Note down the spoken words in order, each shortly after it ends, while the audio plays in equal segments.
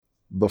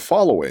The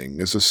following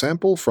is a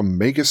sample from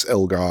Magus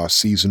Elgar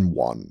Season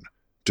 1.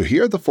 To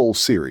hear the full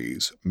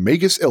series,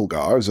 Magus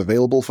Elgar is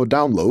available for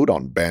download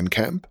on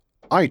Bandcamp,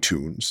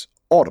 iTunes,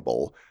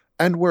 Audible,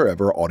 and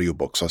wherever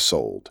audiobooks are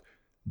sold.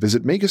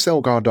 Visit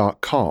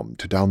maguselgar.com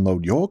to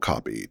download your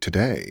copy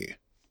today.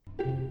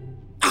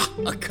 Ah,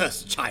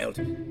 accursed child.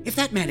 If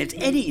that man is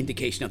any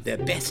indication of their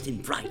best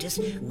and brightest,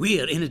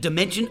 we're in a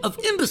dimension of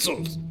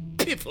imbeciles.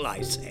 Piffle,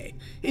 I say.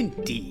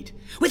 Indeed.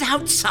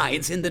 Without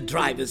science in the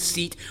driver's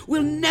seat,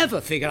 we'll never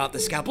figure out the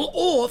scalpel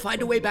or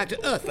find a way back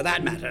to Earth, for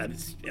that matter.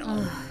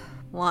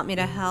 Want me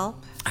to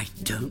help? I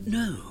don't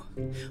know.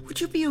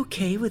 Would you be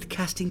okay with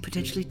casting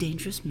potentially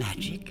dangerous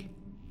magic?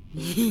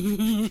 Yeah,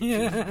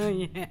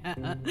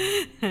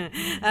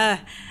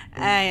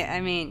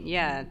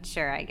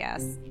 sure, I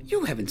guess.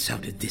 You haven't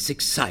sounded this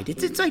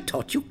excited since I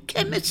taught you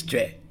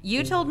chemistry.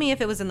 You told me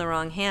if it was in the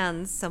wrong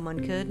hands,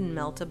 someone could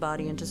melt a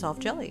body into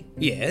soft jelly.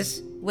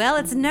 Yes? Well,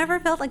 it's never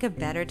felt like a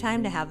better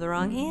time to have the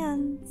wrong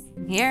hands.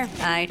 Here,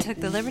 I took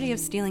the liberty of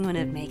stealing one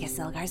of Magus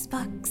Elgar's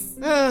books.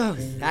 Oh,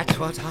 that's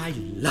what I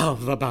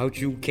love about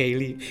you,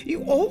 Kaylee.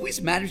 You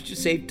always manage to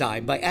save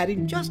time by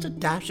adding just a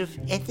dash of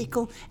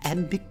ethical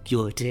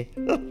ambiguity.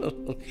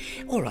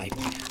 All right,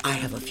 I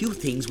have a few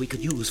things we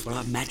could use for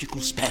our magical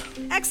spell.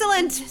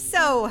 Excellent!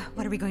 So,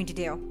 what are we going to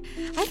do?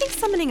 I think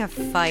summoning a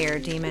fire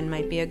demon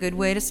might be a good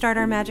way to start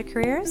our magic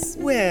careers.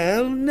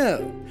 Well,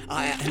 no.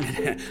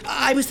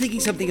 I was thinking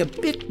something a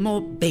bit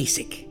more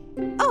basic.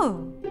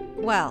 Oh,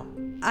 well,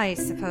 I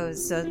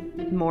suppose a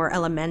more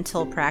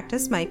elemental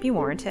practice might be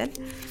warranted.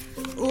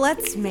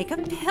 Let's make a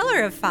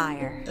pillar of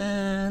fire.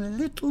 A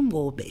little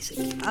more basic.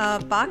 A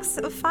box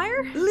of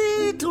fire?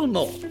 Little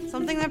more.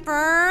 Something that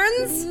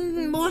burns?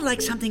 More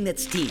like something that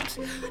steams.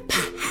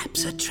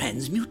 Perhaps a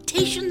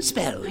transmutation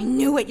spell. I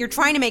knew it. You're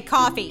trying to make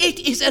coffee. It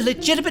is a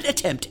legitimate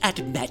attempt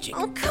at magic.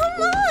 Oh,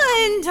 come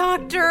on,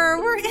 Doctor.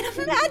 We're in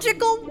a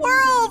magical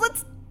world.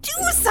 Let's do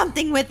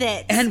something with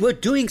it. And we're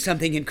doing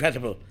something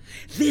incredible.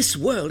 This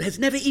world has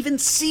never even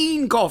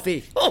seen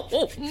coffee.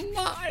 Oh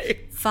my.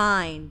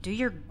 Fine. Do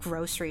your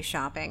grocery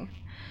shopping.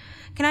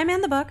 Can I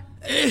man the book?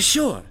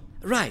 Sure.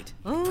 Right.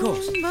 Of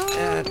course.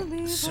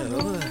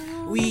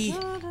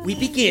 We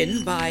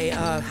begin by,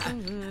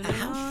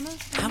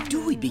 how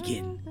do we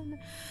begin?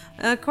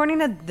 According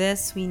to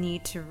this, we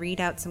need to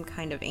read out some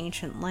kind of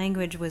ancient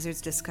language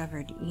wizards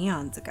discovered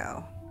eons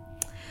ago.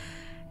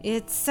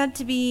 It's said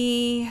to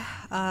be,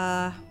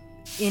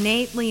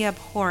 innately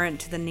abhorrent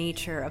to the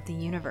nature of the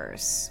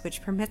universe,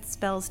 which permits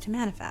spells to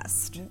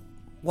manifest.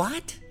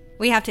 What?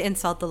 We have to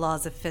insult the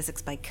laws of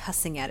physics by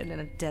cussing at it in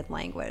a dead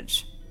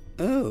language.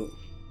 Oh,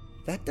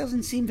 that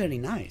doesn't seem very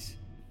nice.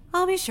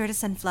 I'll be sure to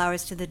send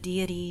flowers to the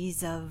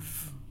deities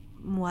of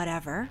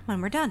whatever when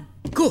we're done.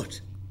 Good.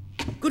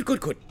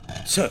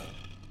 So,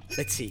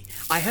 let's see.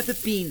 I have the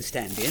bean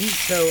stand in,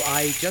 so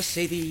I just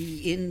say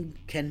the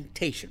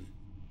incantation.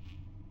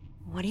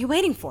 What are you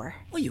waiting for?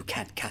 Well, you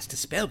can't cast a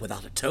spell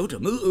without a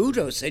totem.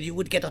 Udo said you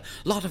would get a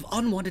lot of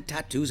unwanted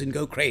tattoos and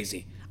go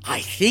crazy. I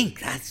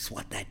think that's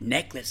what that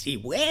necklace he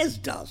wears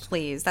does.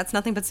 Please, that's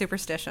nothing but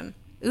superstition.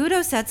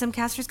 Udo said some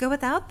casters go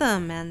without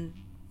them, and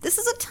this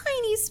is a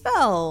tiny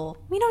spell.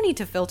 We don't need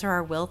to filter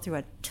our will through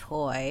a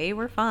toy.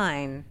 We're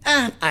fine.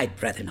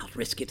 I'd rather not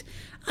risk it.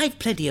 I've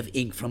plenty of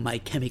ink from my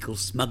chemical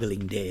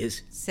smuggling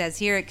days. Says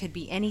here it could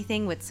be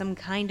anything with some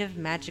kind of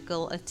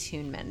magical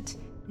attunement.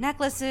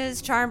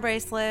 Necklaces, charm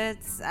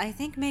bracelets. I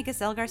think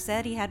Magus Elgar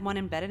said he had one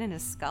embedded in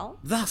his skull.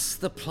 Thus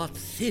the plot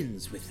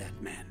thins with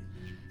that man.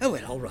 Oh,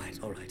 well, all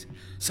right.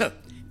 So,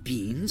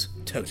 beans,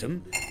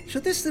 totem.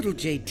 Should this little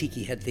jade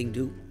tiki head thing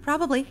do?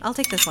 Probably. I'll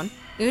take this one.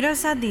 Udo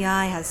said the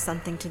eye has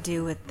something to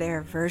do with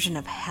their version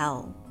of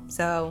hell.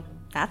 So,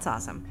 that's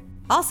awesome.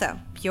 Also,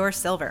 pure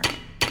silver.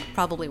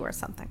 Probably worth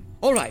something.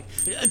 All right.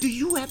 Do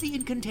you have the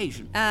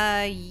incantation?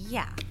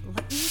 Yeah.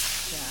 Let me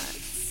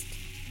just...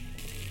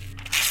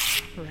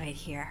 right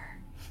here.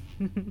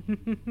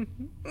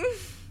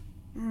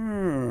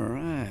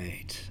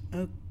 Right.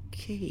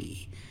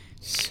 Okay.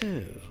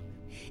 So...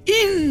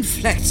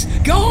 Inflex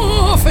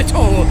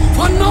Garfetol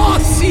for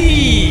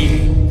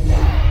Nazi!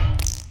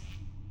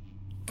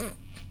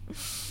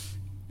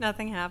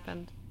 Nothing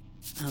happened.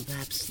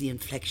 Perhaps the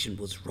inflection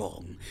was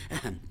wrong.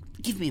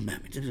 Give me a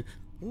moment.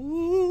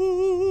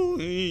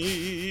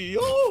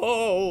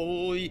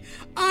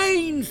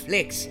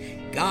 Inflex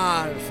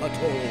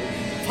Garfetol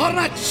for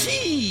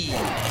Nazi!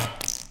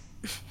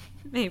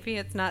 Maybe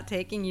it's not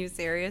taking you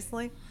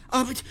seriously.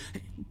 But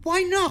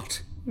why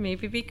not?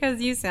 Maybe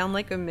because you sound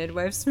like a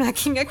midwife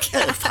smacking a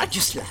cat. I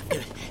just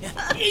laughed.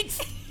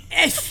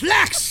 It's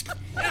flex!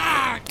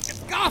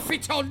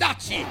 Garfetol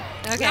Nazi!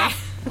 Okay.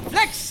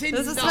 Flexing.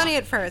 This was funny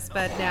at first,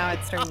 but now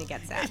it's starting to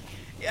get sad.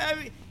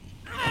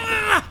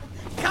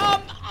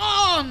 Come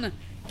on!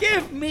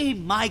 Give me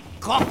my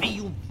coffee,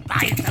 you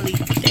vitally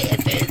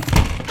dead.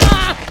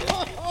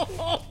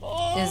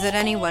 Is it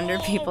any wonder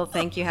people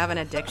think you have an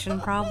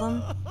addiction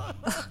problem?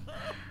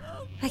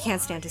 I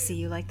can't stand to see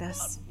you like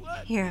this.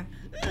 Here,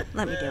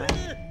 let me do it.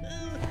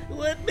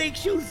 What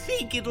makes you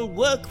think it'll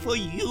work for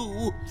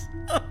you?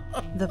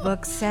 The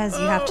book says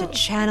you have to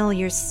channel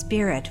your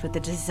spirit with the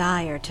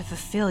desire to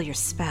fulfill your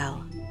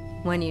spell.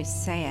 When you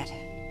say it,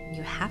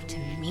 you have to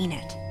mean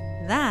it.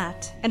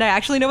 That, and I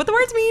actually know what the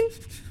words mean.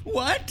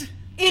 What?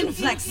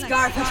 Inflex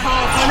Scarpatal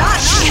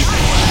Panache!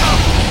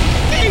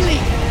 Haley!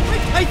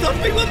 I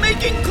thought we were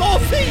making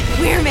coffee!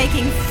 We're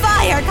making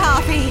fire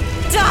coffee!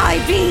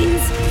 Die,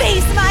 beans!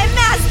 Face my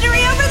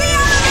mastery over the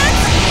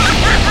elements!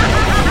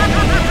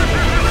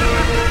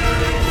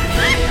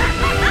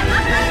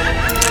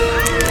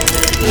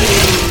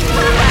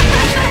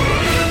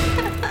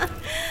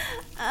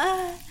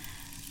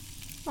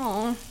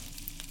 Oh,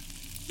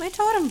 my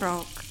totem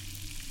broke.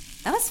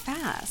 That was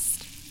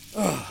fast.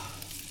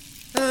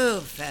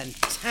 Oh,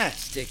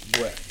 fantastic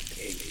work,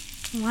 Haley.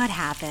 What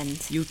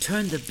happened? You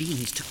turned the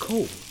beans to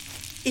coal.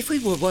 If we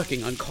were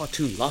working on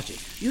cartoon logic,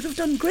 you'd have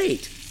done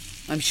great.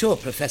 I'm sure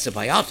Professor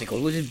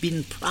Biotical would have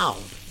been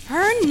proud.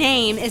 Her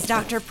name is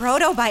Dr.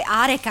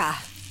 Protobiotica.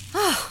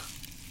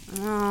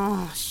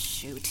 Oh,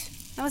 shoot.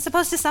 I was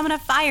supposed to summon a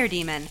fire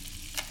demon.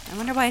 I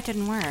wonder why it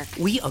didn't work.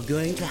 We are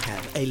going to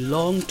have a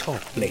long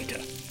talk later.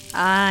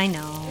 I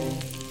know.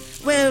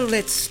 Well,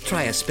 let's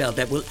try a spell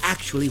that will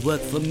actually work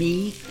for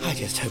me. I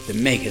just hope the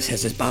Magus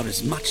has about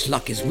as much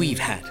luck as we've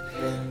had.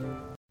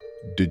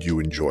 Did you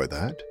enjoy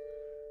that?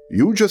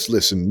 You just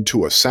listened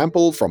to a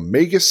sample from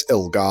Magus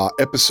Elgar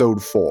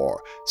Episode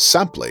 4,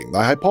 Sampling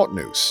the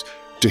Hypotenuse.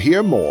 To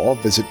hear more,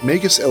 visit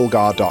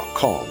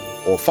maguselgar.com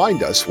or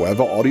find us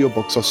wherever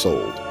audiobooks are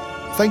sold.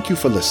 Thank you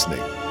for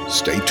listening.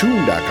 Stay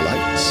tuned,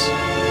 Acolytes.